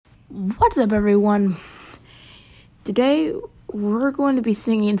What's up, everyone? Today, we're going to be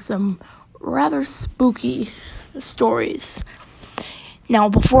singing some rather spooky stories. Now,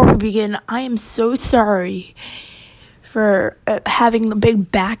 before we begin, I am so sorry for having the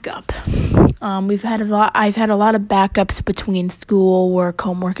big backup. I've had a lot of backups between school, work,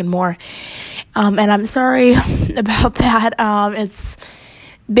 homework, and more. And I'm sorry about that. It's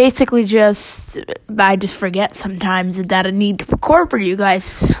basically I just forget sometimes that I need to record for you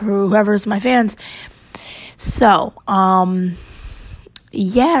guys, whoever's my fans. So,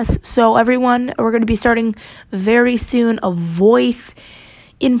 yes. So everyone, we're going to be starting very soon a voice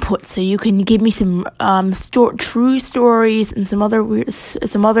input, so you can give me some true stories and some other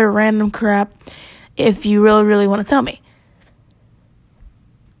random crap if you really, really want to tell me.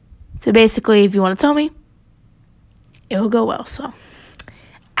 So basically, if you want to tell me, it'll go well. So,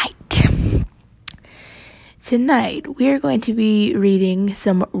 tonight we are going to be reading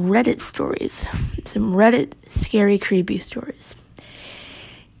some Reddit stories, some Reddit scary, creepy stories.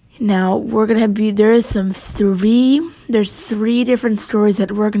 Now there's three different stories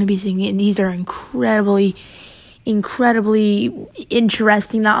that we're going to be seeing, and these are incredibly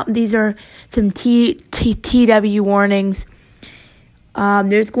interesting. Now, these are some TW warnings.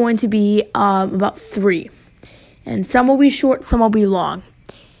 There's going to be about three, and some will be short, some will be long.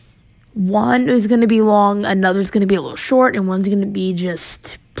 One is going to be long, another's going to be a little short, and one's going to be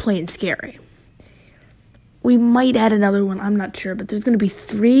just plain scary. We might add another one, I'm not sure, but there's going to be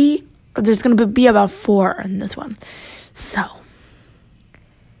three, or there's going to be about four in this one. So,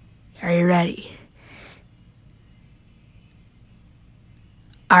 are you ready?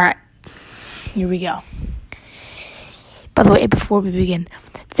 Alright, here we go. By the way, before we begin,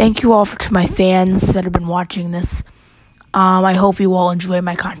 thank you all to my fans that have been watching this. I hope you all enjoy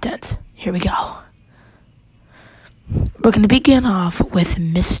my content. Here we go. We're going to begin off with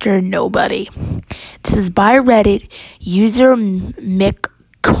Mr. Nobody. This is by Reddit user Mick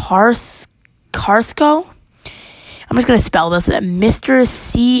Carsko. I'm just going to spell this. Mr.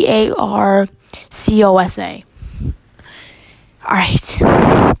 Carcosa. All right.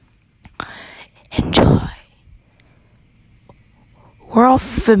 Enjoy. We're all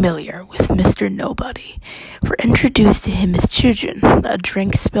familiar with Mr. Nobody. We're introduced to him as children. A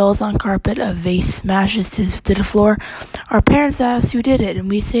drink spills on carpet, a vase smashes to the floor. Our parents ask who did it, and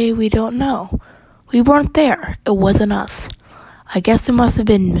we say we don't know. We weren't there. It wasn't us. I guess it must have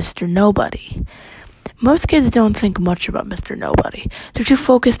been Mr. Nobody. Most kids don't think much about Mr. Nobody. They're too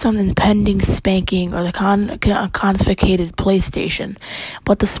focused on the impending spanking or the confiscated PlayStation.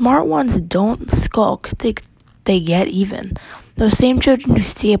 But the smart ones don't skulk. They get even. Those same children who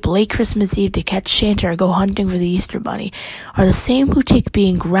stay up late Christmas Eve to catch Santa or go hunting for the Easter Bunny are the same who take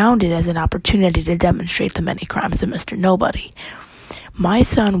being grounded as an opportunity to demonstrate the many crimes of Mr. Nobody. My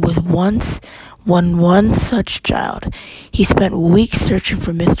son was once one such child. He spent weeks searching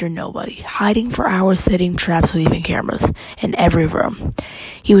for Mr. Nobody, hiding for hours, setting traps, leaving cameras in every room.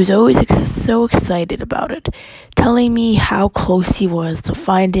 He was always so excited about it, telling me how close he was to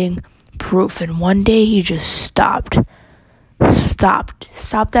finding proof, and one day he just stopped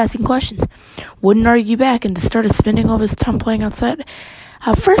asking questions, wouldn't argue back, and started spending all his time playing outside.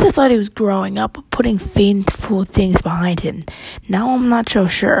 At first I thought he was growing up, putting painful things behind him. Now I'm not so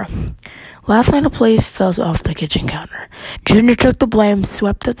sure. Last night a plate fell off the kitchen counter. Junior took the blame,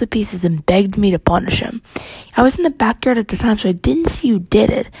 swept up the pieces, and begged me to punish him. I was in the backyard at the time, so I didn't see who did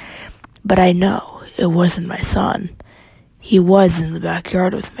it, but I know it wasn't my son. He was in the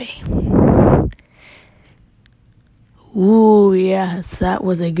backyard with me. Ooh, yes, that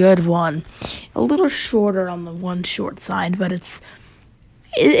was a good one. A little shorter on the one short side, but it's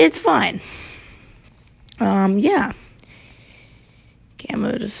fine. Yeah. Okay, I'm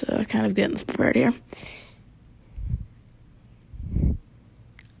gonna just kind of get this prepared here.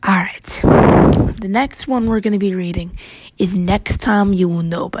 Alright. The next one we're going to be reading is Next Time You Will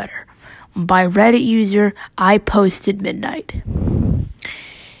Know Better, by Reddit user I Posted Midnight.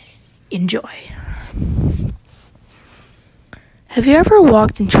 Enjoy. Have you ever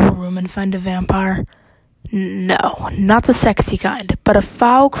walked into a room and found a vampire? No, not the sexy kind, but a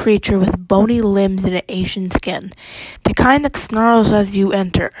foul creature with bony limbs and an Asian skin. The kind that snarls as you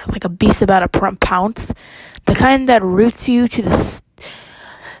enter, like a beast about to pounce. The kind that roots you to the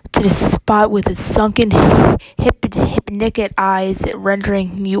spot with its sunken, hypnotic eyes,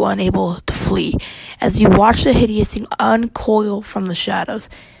 rendering you unable to flee. As you watch the hideous thing uncoil from the shadows,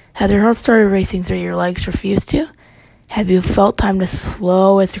 has your heart started racing so your legs refuse to? Have you felt time to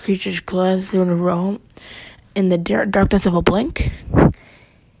slow as the creatures glance through the room in the darkness of a blink?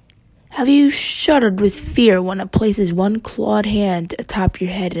 Have you shuddered with fear when it places one clawed hand atop your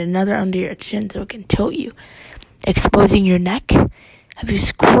head and another under your chin so it can tilt you, exposing your neck? Have you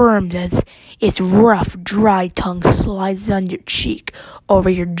squirmed as its rough, dry tongue slides down your cheek, over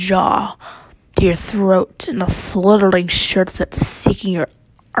your jaw, to your throat, in a slithering shirt that's seeking your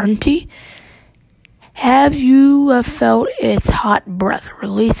auntie? Have you felt its hot breath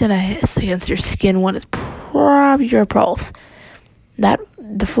releasing a hiss against your skin when it's probing your pulse?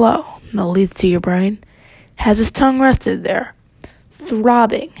 The flow that leads to your brain? Has its tongue rested there,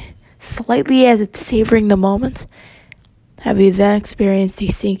 throbbing slightly as it's savoring the moment? Have you then experienced a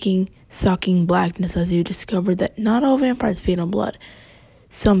sinking, sucking blackness as you discovered that not all vampires feed on blood?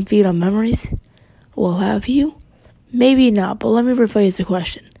 Some feed on memories? Well, have you? Maybe not, but let me rephrase the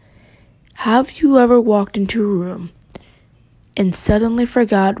question. Have you ever walked into a room and suddenly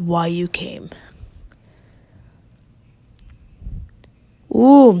forgot why you came?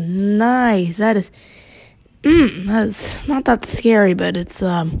 Ooh, nice. That is not that scary, but it's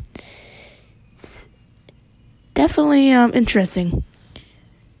definitely interesting.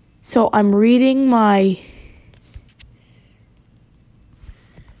 So I'm reading the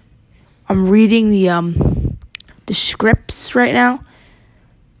scripts right now.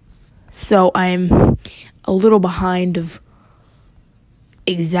 So I'm a little behind of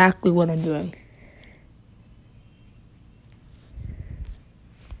exactly what I'm doing.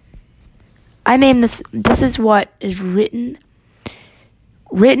 I named this is what is written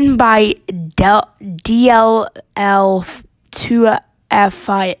by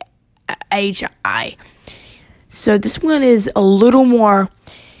DLL2FIHI. So this one is a little more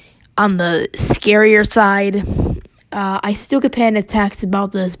on the scarier side. I still get panic attacks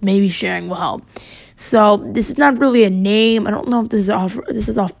about this. Maybe sharing will help. So this is not really a name. I don't know if this is off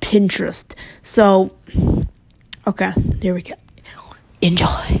Pinterest. So, okay, there we go.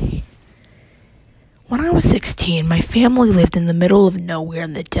 Enjoy. When I was 16, my family lived in the middle of nowhere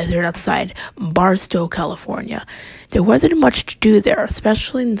in the desert outside Barstow, California. There wasn't much to do there,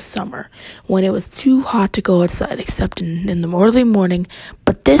 especially in the summer, when it was too hot to go outside, except in the early morning.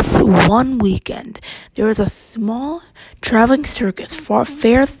 But this one weekend, there was a small traveling circus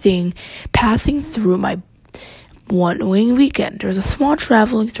fair thing passing through my one weekend. There was a small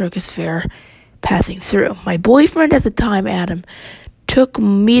traveling circus fair passing through. My boyfriend at the time, Adam, took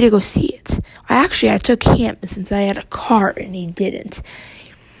me to go see it. I took him since I had a car and he didn't.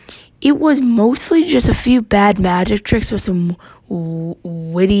 It was mostly just a few bad magic tricks with some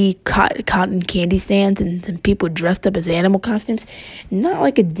witty cotton candy stands and some people dressed up as animal costumes. Not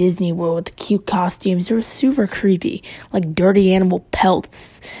like a Disney World with cute costumes. They were super creepy, like dirty animal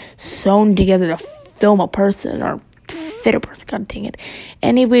pelts sewn together to film a person or fit a person. God dang it.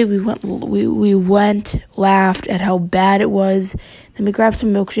 Anyway, we went, laughed at how bad it was. Then we grabbed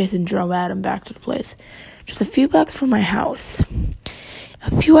some milkshakes and drove Adam back to the place, just a few blocks from my house.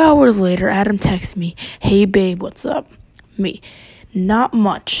 A few hours later, Adam texted me, "Hey babe, what's up?" Me, "Not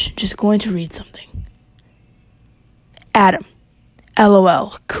much, just going to read something." Adam,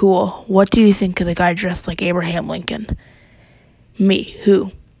 LOL, cool. What do you think of the guy dressed like Abraham Lincoln? Me,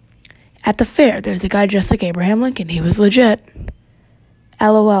 who? At the fair, there's a guy dressed like Abraham Lincoln. He was legit.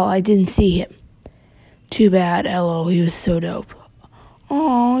 LOL, I didn't see him. Too bad, LOL, he was so dope.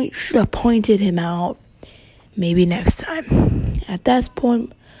 Oh, you should have pointed him out. Maybe next time. At that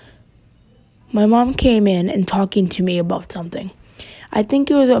point, my mom came in and talking to me about something. I think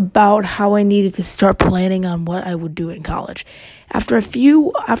it was about how I needed to start planning on what I would do in college. After a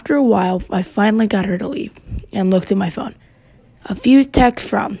while, I finally got her to leave and looked at my phone. A few texts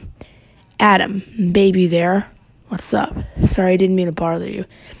from Adam, "Babe, you there? What's up? Sorry, I didn't mean to bother you."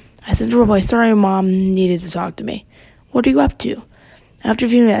 I sent a reply, "Sorry, Mom needed to talk to me." "What are you up to?" After a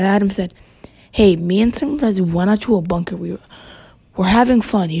few minutes, Adam said, "Hey, me and some friends went out to a bunker. We're having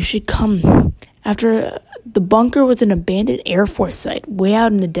fun. You should come." The bunker was an abandoned Air Force site way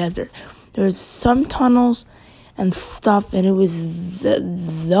out in the desert. There was some tunnels and stuff, and it was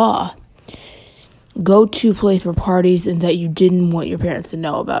the go-to place for parties and that you didn't want your parents to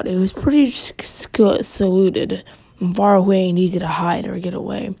know about. It was pretty secluded and far away and easy to hide or get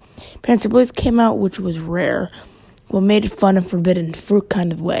away. Parents' boys came out, which was rare, but made it fun and forbidden fruit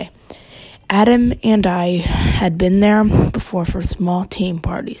kind of way. Adam and I had been there before for small team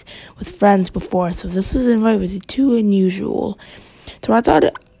parties with friends before, so this was too unusual. So I thought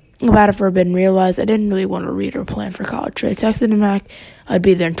about it for a bit and realized I didn't really want to read or plan for college. So I texted him back I'd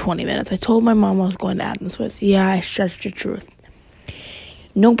be there in 20 minutes. I told my mom I was going to Adam's place. Yeah, I stretched the truth.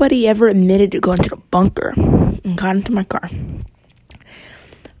 Nobody ever admitted to going to the bunker and got into my car.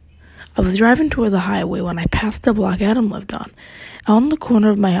 I was driving toward the highway when I passed the block Adam lived on. Out in the corner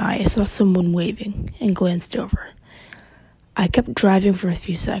of my eye, I saw someone waving and glanced over. I kept driving for a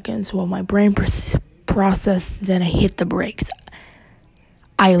few seconds while my brain processed, then I hit the brakes.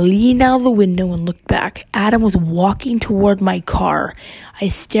 I leaned out of the window and looked back. Adam was walking toward my car. I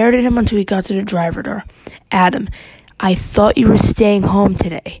stared at him until he got to the driver door. Adam, I thought you were staying home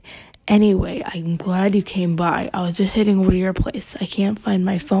today. Anyway, I'm glad you came by. I was just heading over to your place. I can't find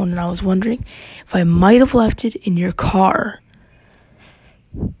my phone, and I was wondering if I might have left it in your car.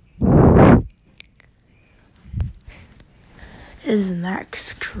 Isn't that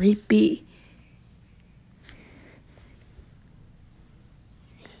creepy?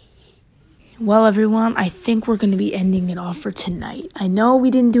 Well, everyone, I think we're going to be ending it off for tonight. I know we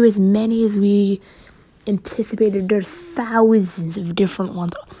didn't do as many as we anticipated. There's thousands of different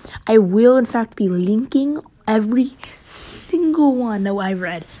ones. I will, in fact, be linking every single one that I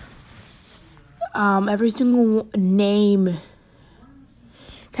read. Every single name,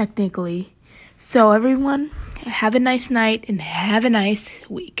 technically. So, everyone, have a nice night and have a nice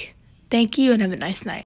week. Thank you and have a nice night.